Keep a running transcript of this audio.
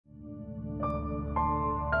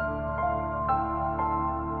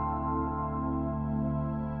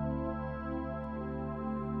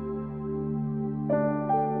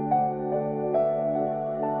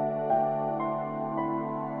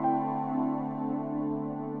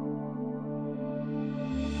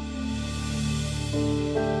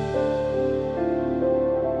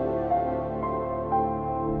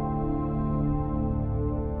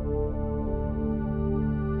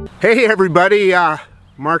Hey everybody,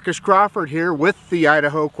 Marcus Crawford here with the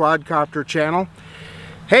Idaho Quadcopter channel.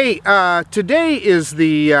 Hey, today is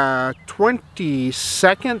the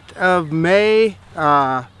 22nd of May.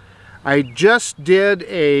 I just did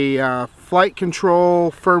a flight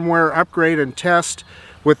control firmware upgrade and test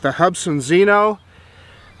with the Hubsan Zino.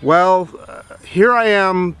 Well, here I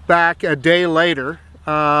am back a day later.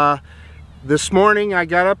 This morning I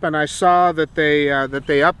got up and I saw that they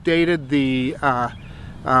updated the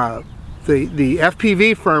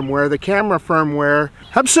FPV firmware, the camera firmware.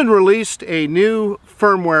 Hubsan released a new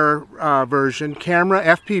firmware version, camera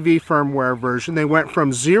FPV firmware version. They went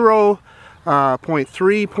from 0.3.5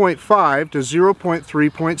 to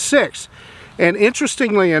 0.3.6. And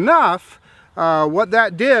interestingly enough, what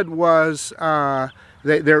that did was, what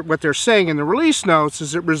they're saying in the release notes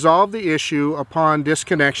is it resolved the issue upon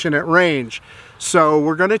disconnection at range. So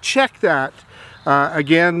we're going to check that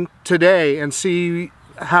again today and see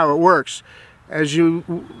how it works. As you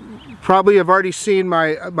probably have already seen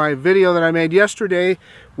my video that I made yesterday,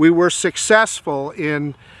 we were successful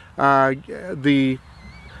in the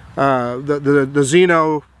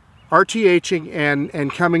Zino RTHing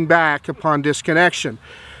and coming back upon disconnection.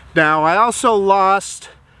 Now I also lost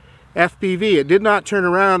FPV. It did not turn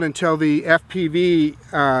around until the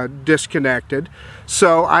FPV disconnected.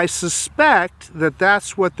 So I suspect that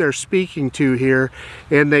that's what they're speaking to here,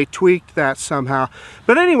 and they tweaked that somehow.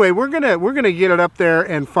 But anyway, we're gonna get it up there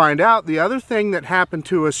and find out. The other thing that happened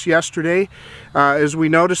to us yesterday is we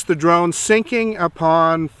noticed the drone sinking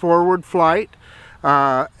upon forward flight.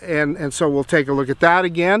 And so we'll take a look at that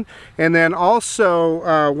again. And then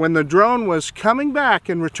also when the drone was coming back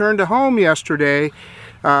and returned to home yesterday,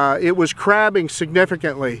 it was crabbing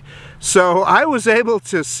significantly. So I was able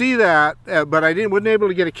to see that, but I wasn't able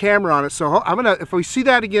to get a camera on it. So I'm gonna, if we see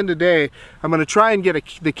that again today, I'm gonna try and get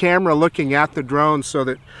the camera looking at the drone so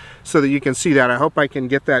that you can see that. I hope I can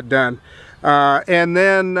get that done. And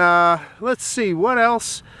then let's see what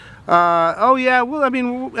else. Oh yeah, well, I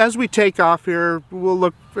mean, as we take off here, we'll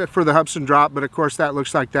look for the Hubsan drop, but of course that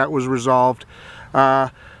looks like that was resolved.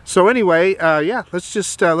 So anyway, yeah,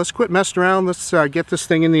 let's quit messing around. Let's get this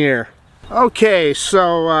thing in the air. Okay,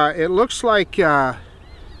 so it looks like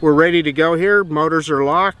we're ready to go here. Motors are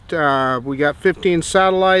locked. We got 15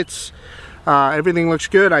 satellites. Everything looks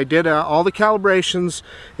good. I did all the calibrations,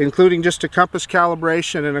 including just a compass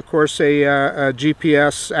calibration and of course a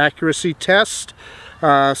GPS accuracy test.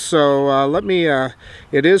 Let me,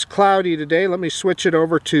 it is cloudy today. Let me switch it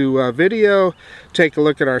over to video, take a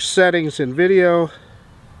look at our settings in video.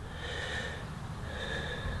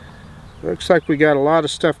 Looks like we got a lot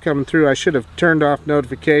of stuff coming through. I should have turned off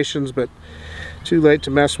notifications, but too late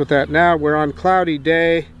to mess with that now. We're on cloudy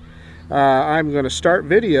day. I'm going to start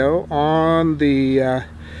video on the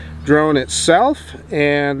drone itself,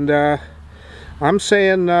 and I'm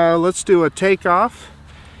saying let's do a takeoff.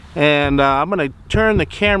 And I'm going to turn the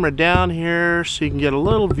camera down here so you can get a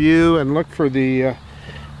little view and look for the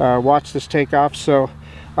watch this take off. So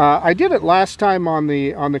I did it last time on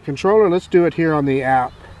the controller. Let's do it here on the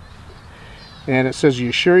app. And it says,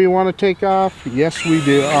 "You sure you want to take off?" Yes,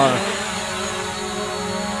 we are.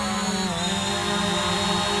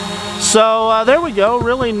 So there we go.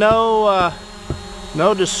 Really no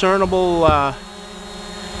discernible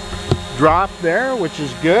drop there, which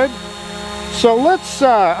is good. So let's,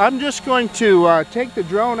 I'm just going to take the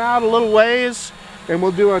drone out a little ways and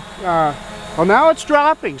we'll do a, well, now it's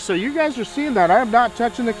dropping. So you guys are seeing that. I am not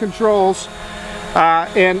touching the controls.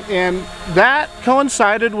 And that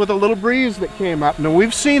coincided with a little breeze that came up. Now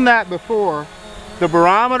we've seen that before. The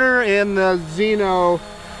barometer in the Zino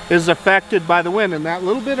is affected by the wind, and that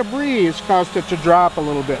little bit of breeze caused it to drop a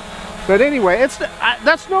little bit. But anyway,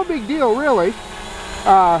 that's no big deal really.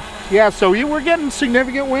 Yeah, so we're getting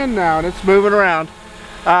significant wind now, and it's moving around.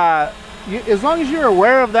 As long as you're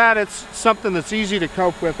aware of that, it's something that's easy to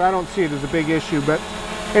cope with. I don't see it as a big issue. But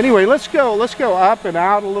anyway, let's go up and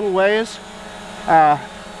out a little ways.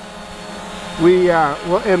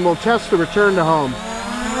 We'll test the return to home.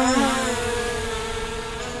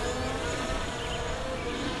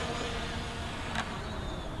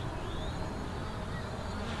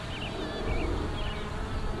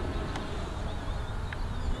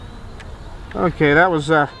 Okay, that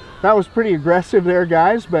was pretty aggressive there,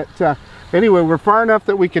 guys, but anyway, we're far enough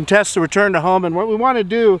that we can test the return to home. And what we want to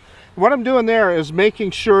do, what I'm doing there is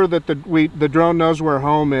making sure that the drone knows where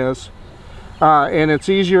home is, and it's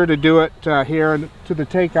easier to do it here to the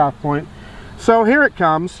takeoff point. So here it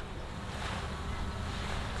comes.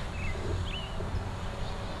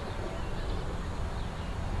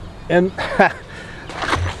 And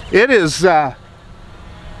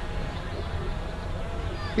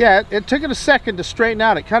Yeah, it took it a second to straighten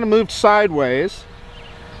out. It kind of moved sideways,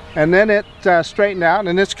 and then it straightened out,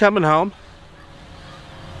 and it's coming home.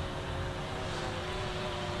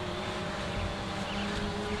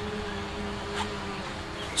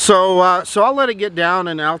 So, so I'll let it get down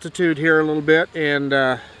in altitude here a little bit, and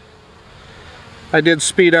I did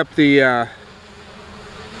speed up the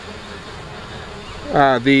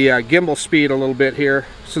gimbal speed a little bit here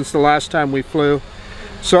since the last time we flew.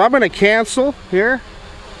 So I'm going to cancel here.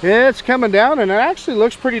 It's coming down, and it actually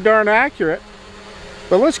looks pretty darn accurate.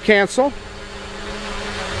 But let's cancel,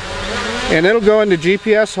 and it'll go into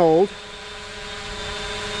GPS hold.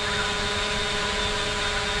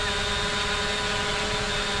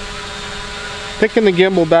 Picking the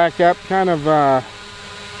gimbal back up, kind of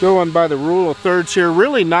going by the rule of thirds here.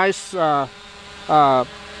 Really nice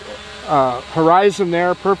horizon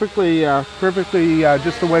there, perfectly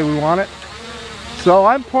just the way we want it. So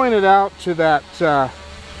I'm pointed out to that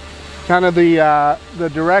kind of the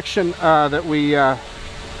direction that we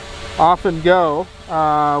often go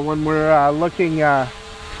when we're looking. I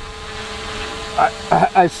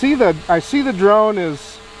see the drone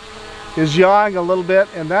is yawing a little bit,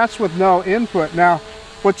 and that's with no input. Now,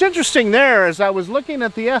 what's interesting there is I was looking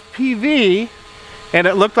at the FPV, and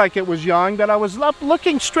it looked like it was yawing, but I was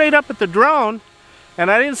looking straight up at the drone,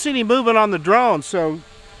 and I didn't see any movement on the drone. So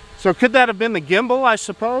could that have been the gimbal, I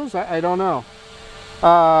suppose? I don't know.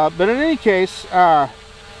 But in any case,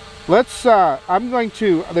 let's. I'm going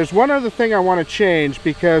to. There's one other thing I want to change,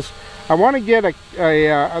 because I want to get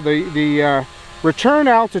the return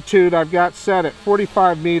altitude I've got set at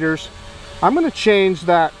 45 meters. I'm going to change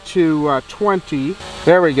that to 20.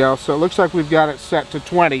 There we go. So it looks like we've got it set to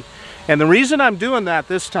 20. And the reason I'm doing that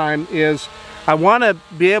this time is I want to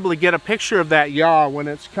be able to get a picture of that yaw when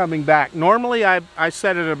it's coming back. Normally I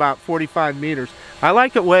set it at about 45 meters. I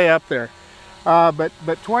like it way up there. But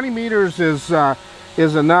 20 meters is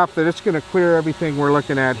enough that it's going to clear everything we're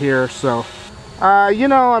looking at here. So, you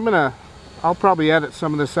know, I'll probably edit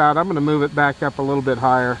some of this out. I'm going to move it back up a little bit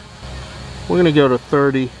higher. We're going to go to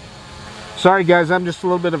 30. Sorry guys, I'm just a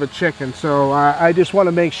little bit of a chicken, so I just want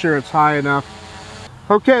to make sure it's high enough.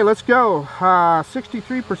 Okay, let's go.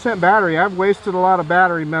 63% battery. I've wasted a lot of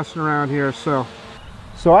battery messing around here, so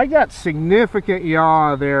I got significant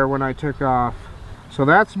yaw there when I took off. So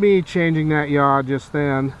that's me changing that yaw just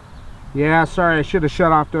then. Yeah, sorry, I should have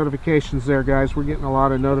shut off notifications there, guys. We're getting a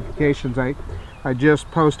lot of notifications. I just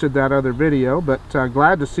posted that other video, but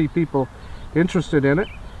glad to see people interested in it.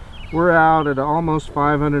 We're out at almost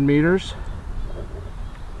 500 meters.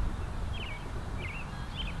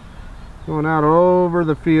 Going out over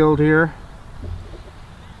the field here.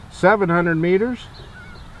 700 meters.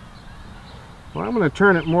 Well, I'm going to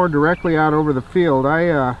turn it more directly out over the field.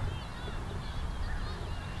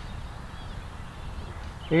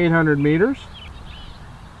 800 meters.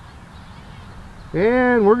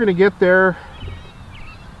 And we're going to get there.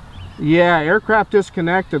 Yeah, aircraft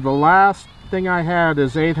disconnected. The last thing I had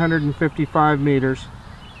is 855 meters.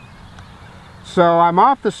 So I'm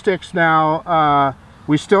off the sticks now.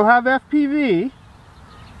 We still have FPV.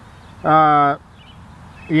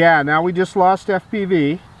 Yeah, now we just lost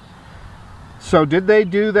FPV. So did they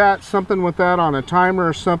do something with that on a timer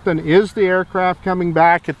or something? Is the aircraft coming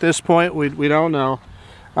back at this point? We don't know.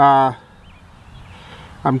 I'm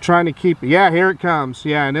trying to keep, yeah, here it comes.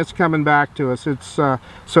 Yeah, and it's coming back to us. It's so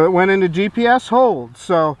it went into GPS hold.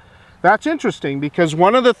 So that's interesting, because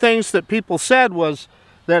one of the things that people said was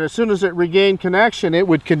that as soon as it regained connection, it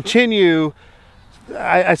would continue.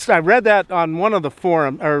 I read that on one of the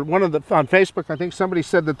forums, or on Facebook. I think somebody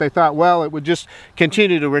said that they thought, well, it would just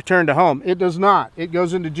continue to return to home. It does not. It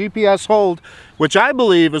goes into GPS hold, which I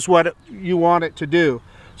believe is what you want it to do.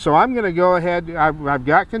 So I'm going to go ahead. I've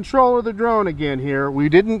got control of the drone again here. We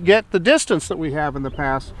didn't get the distance that we have in the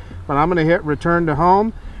past, but I'm going to hit return to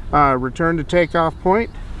home, return to takeoff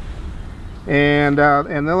point, and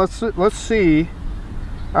then let's see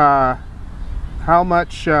how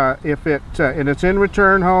much if it and it's in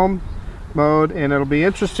return home mode, and it'll be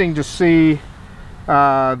interesting to see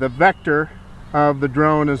the vector of the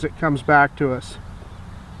drone as it comes back to us.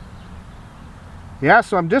 Yeah,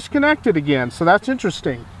 so I'm disconnected again, so that's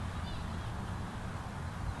interesting.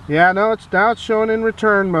 Yeah, no, now it's showing in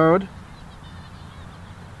return mode,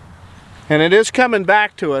 and it is coming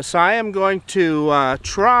back to us. I am going to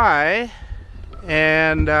try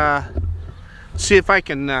and see if I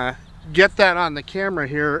can get that on the camera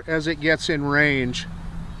here as it gets in range.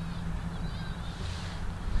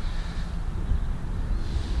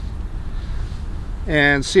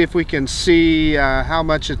 And see if we can see how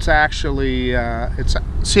much it's actually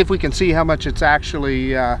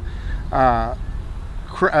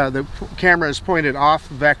the camera is pointed off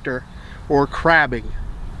vector or crabbing.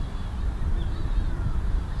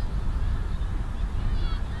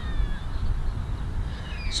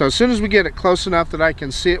 So as soon as we get it close enough that I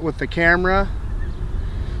can see it with the camera.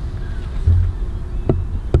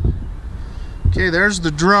 Okay, there's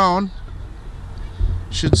the drone.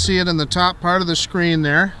 Should see it in the top part of the screen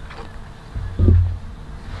there.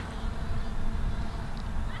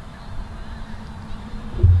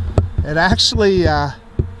 It actually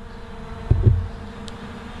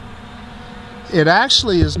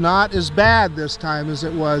is not as bad this time as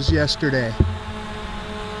it was yesterday.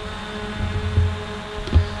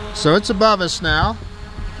 So it's above us now,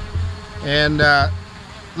 and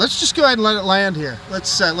let's just go ahead and let it land here. Let's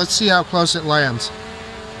see how close it lands.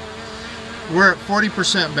 We're at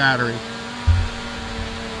 40% battery.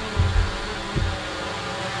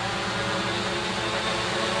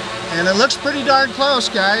 And it looks pretty darn close,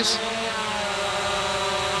 guys.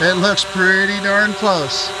 It looks pretty darn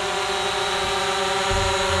close.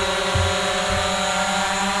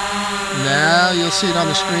 Now you'll see it on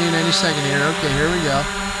the screen any second here. Okay, here we go.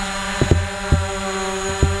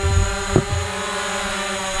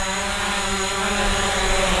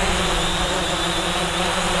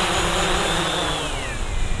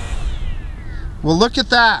 Well, look at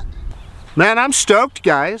that. Man, I'm stoked,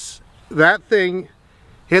 guys. That thing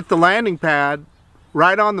hit the landing pad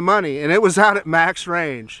right on the money, and it was out at max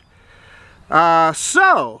range.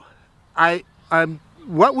 So,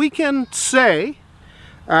 what we can say,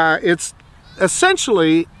 it's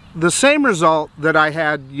essentially the same result that I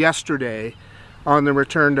had yesterday on the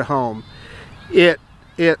return to home. It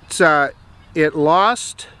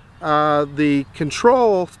lost the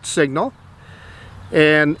control signal,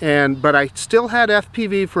 but I still had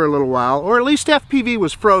FPV for a little while, or at least FPV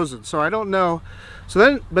was frozen, so I don't know.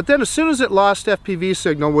 But then as soon as it lost FPV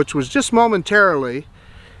signal, which was just momentarily,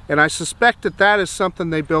 and I suspect that is something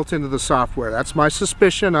they built into the software. That's my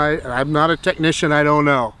suspicion. I'm not a technician, I don't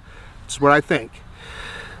know. It's what I think.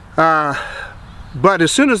 But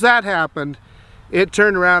as soon as that happened, it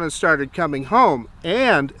turned around and started coming home.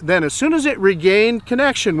 And then as soon as it regained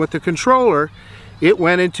connection with the controller, it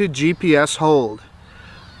went into GPS hold.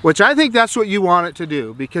 Which I think that's what you want it to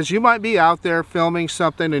do, because you might be out there filming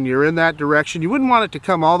something and you're in that direction. You wouldn't want it to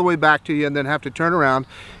come all the way back to you and then have to turn around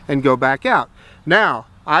and go back out. Now,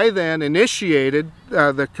 I then initiated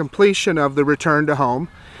the completion of the return to home,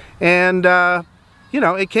 and you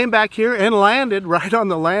know, it came back here and landed right on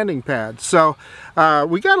the landing pad. So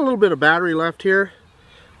we got a little bit of battery left here.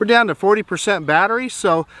 We're down to 40% battery,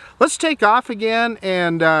 so let's take off again.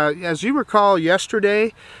 And as you recall,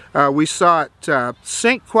 yesterday we saw it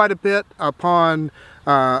sink quite a bit upon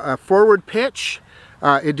a forward pitch.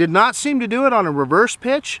 It did not seem to do it on a reverse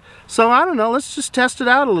pitch, so I don't know, let's just test it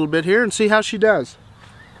out a little bit here and see how she does.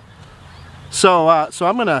 So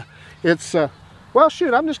I'm gonna, well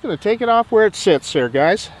shoot, I'm just gonna take it off where it sits there,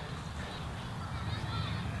 guys.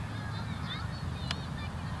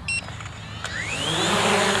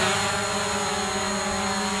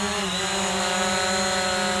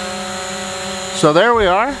 So there we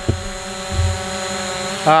are.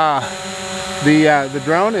 The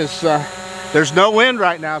drone is, there's no wind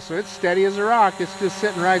right now, so it's steady as a rock. It's just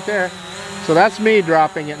sitting right there. So that's me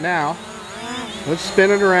dropping it now. Let's spin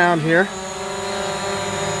it around here.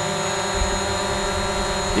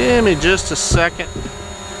 Give me just a second.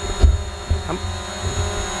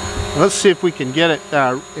 Let's see if we can get it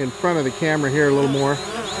in front of the camera here a little more.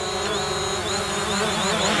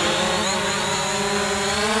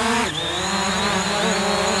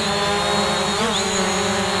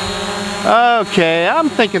 Okay, I'm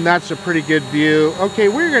thinking that's a pretty good view. Okay,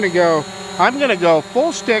 I'm gonna go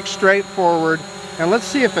full stick straight forward, and let's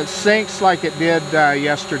see if it sinks like it did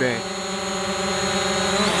yesterday.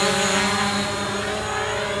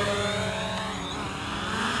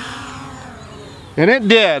 And it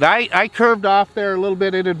did. I curved off there a little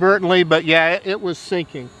bit inadvertently, but yeah, it was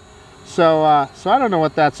sinking. So I don't know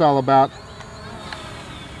what that's all about.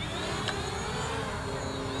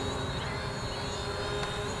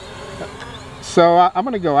 So I'm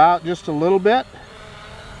going to go out just a little bit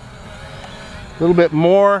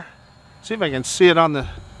more. See if I can see it on the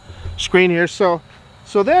screen here. So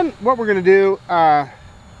then what we're going to do, I'm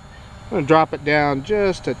going to drop it down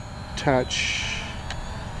just a touch.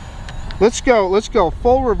 Let's go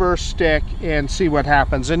full reverse stick and see what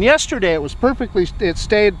happens. And yesterday it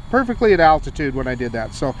stayed perfectly at altitude when I did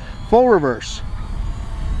that. So full reverse.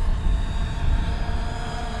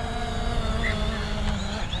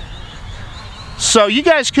 So you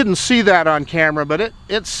guys couldn't see that on camera, but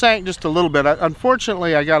it sank just a little bit.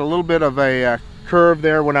 Unfortunately, I got a little bit of a curve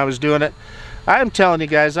there when I was doing it. I'm telling you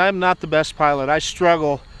guys, I'm not the best pilot. I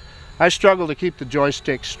struggle to keep the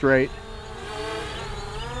joystick straight.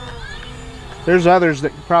 There's others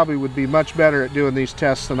that probably would be much better at doing these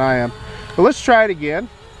tests than I am. But let's try it again.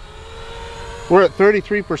 We're at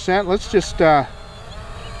 33%. Let's just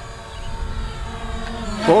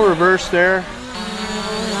full reverse there.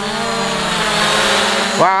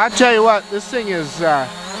 Wow, I tell you what, this thing is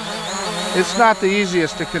it's not the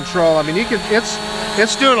easiest to control. I mean,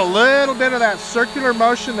 it's doing a little bit of that circular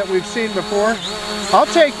motion that we've seen before.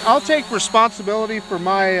 I'll take responsibility for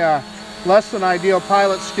my less than ideal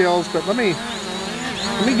pilot skills, but let me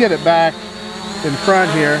get it back in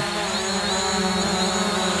front here.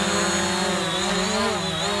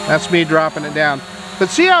 That's me dropping it down. But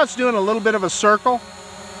see how it's doing a little bit of a circle?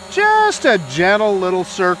 Just a gentle little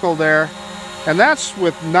circle there. And that's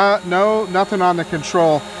with nothing on the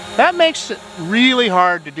control. That makes it really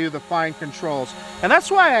hard to do the fine controls. And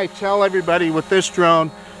that's why I tell everybody with this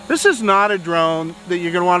drone, this is not a drone that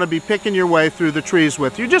you're going to want to be picking your way through the trees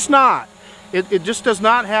with. You're just not. It just does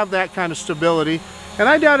not have that kind of stability. And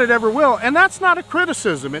I doubt it ever will. And that's not a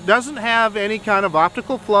criticism. It doesn't have any kind of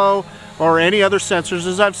optical flow or any other sensors,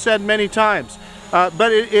 as I've said many times.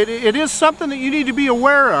 But it is something that you need to be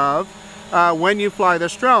aware of when you fly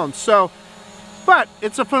this drone. But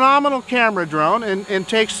it's a phenomenal camera drone and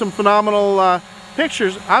takes some phenomenal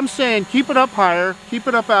pictures. I'm saying keep it up higher, keep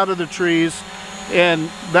it up out of the trees, and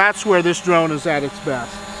that's where this drone is at its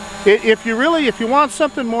best. If you want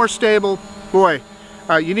something more stable, boy,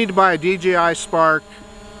 you need to buy a DJI Spark.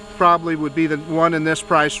 Probably would be the one in this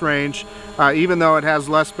price range, even though it has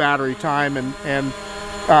less battery time and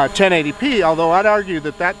 1080p, although I'd argue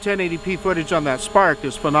that 1080p footage on that Spark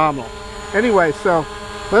is phenomenal. Anyway, so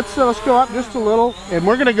let's go up just a little, and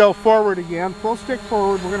we're going to go forward again, full stick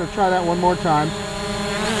forward. We're going to try that one more time.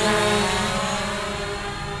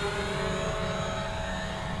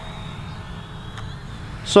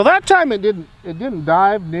 So that time it didn't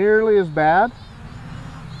dive nearly as bad.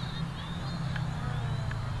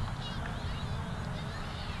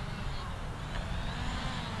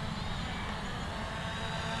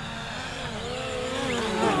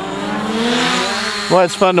 Well,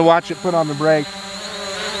 it's fun to watch it put on the brake.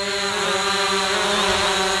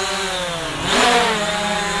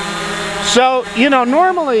 So, you know,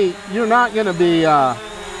 normally you're not going to be,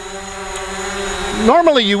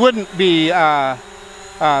 normally you wouldn't be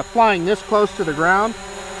flying this close to the ground.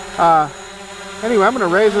 Anyway, I'm going to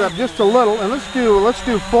raise it up just a little, and let's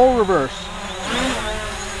do full reverse.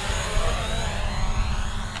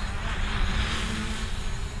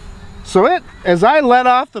 So as I let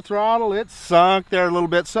off the throttle, it sunk there a little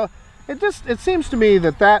bit. So it seems to me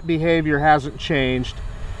that behavior hasn't changed,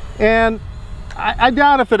 and I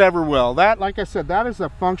doubt if it ever will. That, like I said, that is a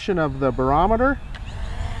function of the barometer.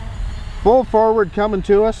 Full forward coming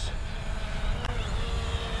to us.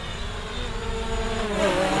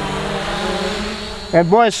 And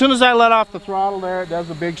boy, as soon as I let off the throttle there, it does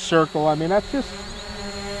a big circle. I mean, it's just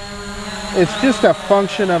a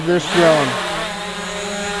function of this drone.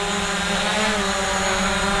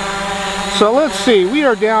 So let's see, we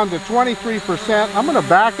are down to 23%. I'm going to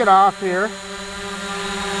back it off here.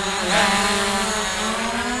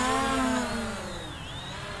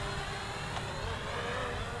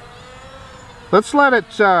 Let's let it,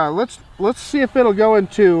 let's see if it'll go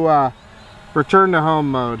into return to home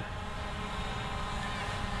mode.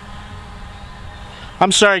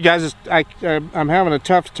 I'm sorry guys, I'm having a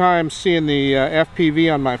tough time seeing the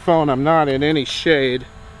FPV on my phone. I'm not in any shade.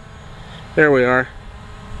 There we are.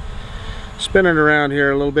 Spinning around here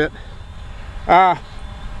a little bit. So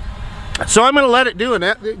I'm going to let it go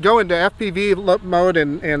into FPV mode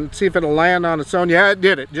and see if it'll land on its own. Yeah, it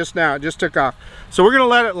did it just now. It just took off. So we're going to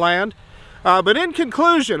let it land. But in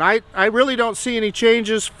conclusion, I really don't see any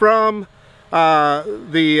changes from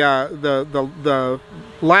the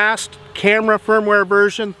last camera firmware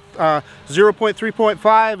version,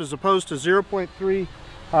 0.3.5 as opposed to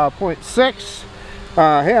 0.3.6.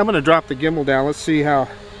 Hey, I'm going to drop the gimbal down. Let's see how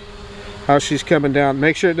she's coming down.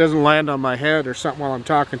 Make sure it doesn't land on my head or something while I'm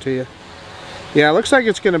talking to you. Yeah, it looks like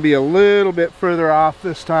it's going to be a little bit further off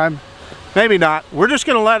this time. Maybe not. We're just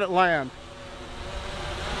going to let it land.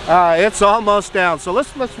 It's almost down, so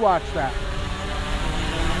let's watch that.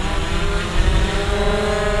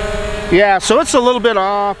 Yeah, so it's a little bit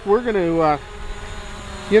off. We're going to,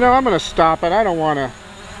 you know, I'm going to stop it. I don't want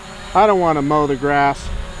to mow the grass.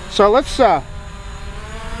 So let's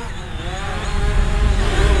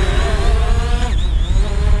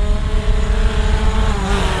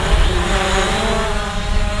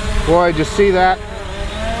boy, did you see that?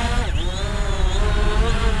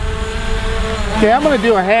 Okay, I'm going to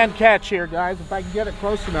do a hand catch here, guys, if I can get it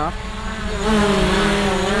close enough.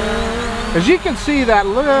 As you can see, that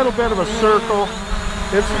little bit of a circle,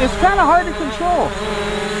 it's kind of hard to control.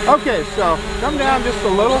 Okay, so come down just a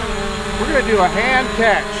little. We're going to do a hand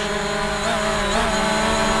catch.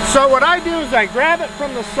 So what I do is I grab it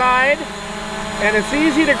from the side, and it's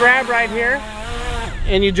easy to grab right here.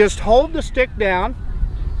 And you just hold the stick down.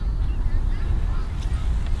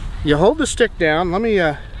 You hold the stick down. Let me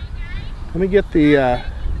get the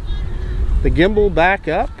gimbal back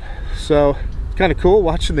up. So it's kind of cool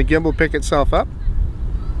watching the gimbal pick itself up.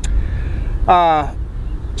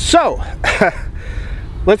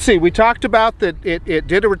 Let's see, we talked about that it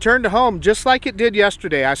did a return to home just like it did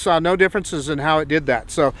yesterday. I saw no differences in how it did that.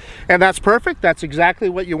 So, and that's perfect. That's exactly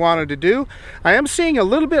what you wanted to do. I am seeing a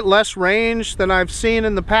little bit less range than I've seen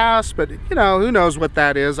in the past, but you know, who knows what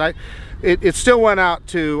that is. It still went out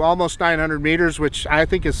to almost 900 meters, which I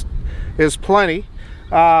think is plenty.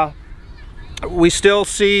 We still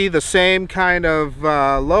see the same kind of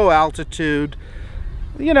low altitude.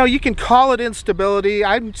 You know, you can call it instability.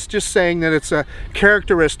 I'm just saying that it's a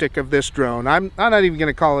characteristic of this drone. I'm not even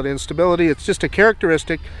going to call it instability. It's just a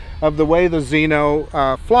characteristic of the way the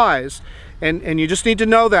Zino flies. And you just need to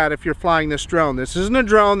know that if you're flying this drone. This isn't a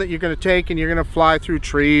drone that you're going to take and you're going to fly through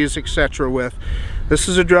trees, etc. with. This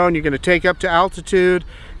is a drone you're going to take up to altitude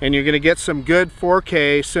and you're going to get some good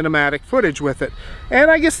 4K cinematic footage with it. And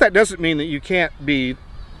I guess that doesn't mean that you can't be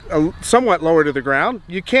somewhat lower to the ground.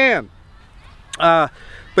 You can.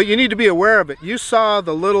 But you need to be aware of it. You saw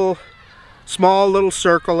the small little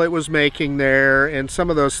circle it was making there and some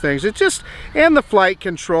of those things. It just, and the flight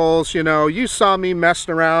controls, you know, you saw me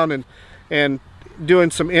messing around and doing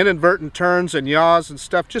some inadvertent turns and yaws and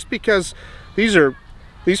stuff just because these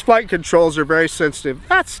flight controls are very sensitive.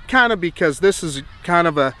 That's kind of because this is kind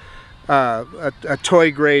of a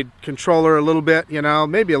toy grade controller a little bit, you know,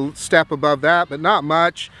 maybe a step above that, but not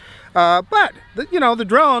much. You know, the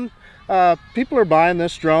drone, people are buying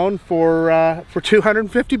this drone for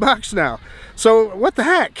 250 bucks now. So what the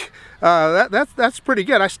heck? That's pretty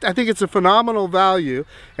good. I think it's a phenomenal value,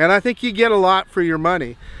 and I think you get a lot for your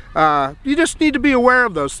money. You just need to be aware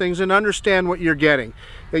of those things and understand what you're getting.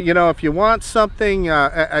 You know, if you want something,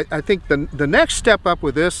 I think the next step up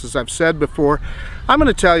with this, as I've said before, I'm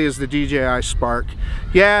going to tell you, is the DJI Spark.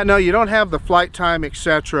 Yeah, no, you don't have the flight time,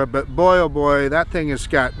 etc., but boy, oh boy, that thing has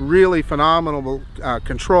got really phenomenal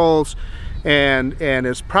controls and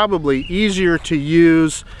is probably easier to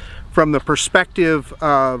use from the perspective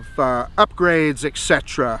of upgrades,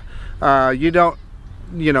 etc. You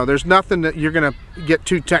know, there's nothing that you're going to get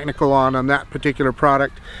too technical on that particular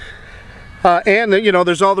product. And you know,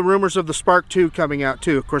 there's all the rumors of the Spark 2 coming out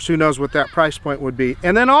too. Of course, who knows what that price point would be.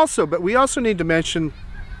 And then also, but we also need to mention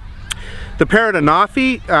the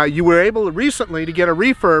Paradanafi. You were able recently to get a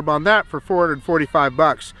refurb on that for 445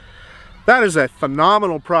 bucks. That is a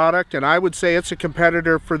phenomenal product, and I would say it's a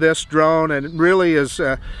competitor for this drone, and it really is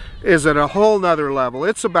at a whole nother level.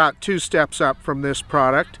 It's about 2 steps up from this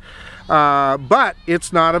product, but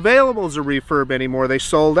it's not available as a refurb anymore. They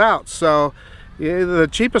sold out. So the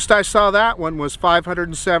cheapest I saw that one was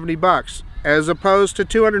 570 bucks, as opposed to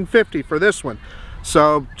 250 for this one.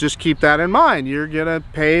 So just keep that in mind. You're gonna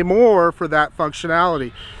pay more for that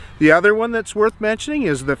functionality. The other one that's worth mentioning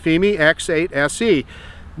is the FIMI X8 SE.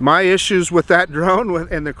 My issues with that drone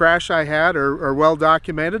and the crash I had are well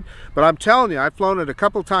documented, but I'm telling you, I've flown it a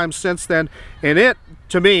couple times since then, and it,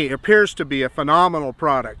 to me, appears to be a phenomenal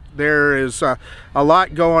product. There is a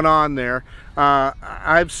lot going on there.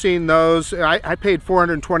 I've seen those. I paid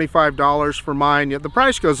 $425 for mine. The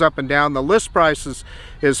price goes up and down. The list price is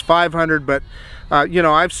 $500, but you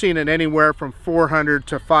know, I've seen it anywhere from $400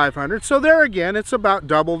 to $500. So there again, it's about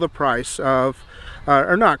double the price of,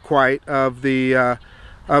 or not quite, of the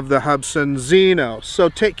Hubsan Zino. So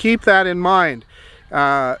keep that in mind.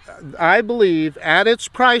 I believe at its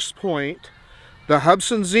price point, the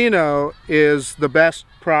Hubsan Zino is the best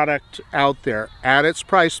product out there at its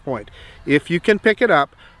price point. If you can pick it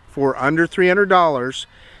up for under $300,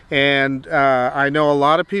 and I know a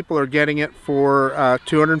lot of people are getting it for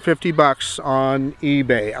 250 bucks on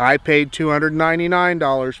eBay. I paid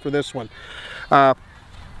 $299 for this one.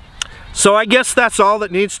 So I guess that's all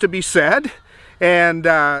that needs to be said. And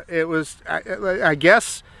it was, I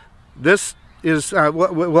guess this is,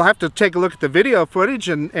 we'll have to take a look at the video footage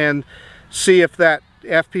and see if that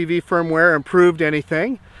FPV firmware improved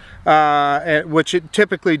anything, which it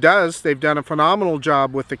typically does. They've done a phenomenal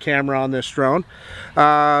job with the camera on this drone.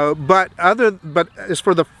 But as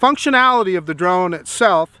for the functionality of the drone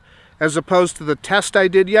itself, as opposed to the test I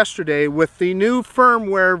did yesterday with the new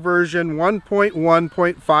firmware version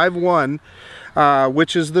 1.1.51,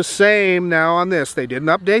 which is the same now on this. They didn't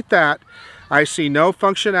update that. I see no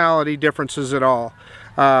functionality differences at all.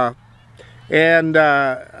 Honestly,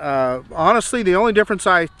 the only difference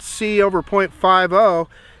I see over 0.50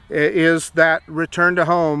 is that return to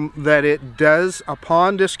home, that it does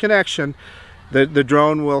upon disconnection. The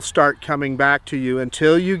drone will start coming back to you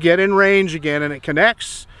until you get in range again and it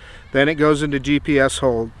connects. Then it goes into GPS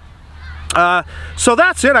hold. So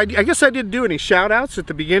that's it. I guess I didn't do any shout outs at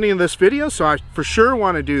the beginning of this video, so I for sure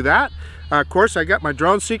want to do that. Of course, I got my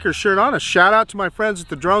Drone Seekers shirt on. A shout out to my friends at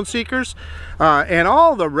the Drone Seekers and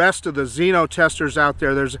all the rest of the Zino testers out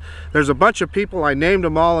there. There's a bunch of people. I named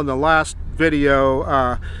them all in the last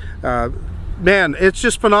video. Man, it's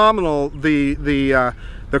just phenomenal, the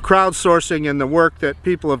crowdsourcing and the work that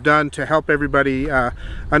people have done to help everybody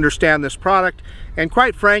understand this product. And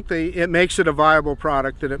quite frankly, it makes it a viable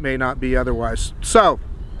product that it may not be otherwise. So,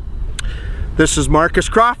 this is Marcus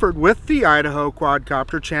Crawford with the Idaho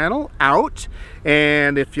Quadcopter channel out.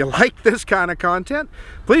 And if you like this kind of content,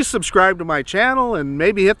 please subscribe to my channel and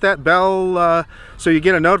maybe hit that bell so you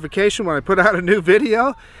get a notification when I put out a new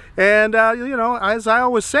video. And you know, as I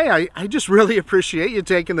always say, I just really appreciate you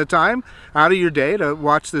taking the time out of your day to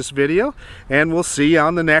watch this video, and we'll see you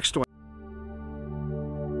on the next one.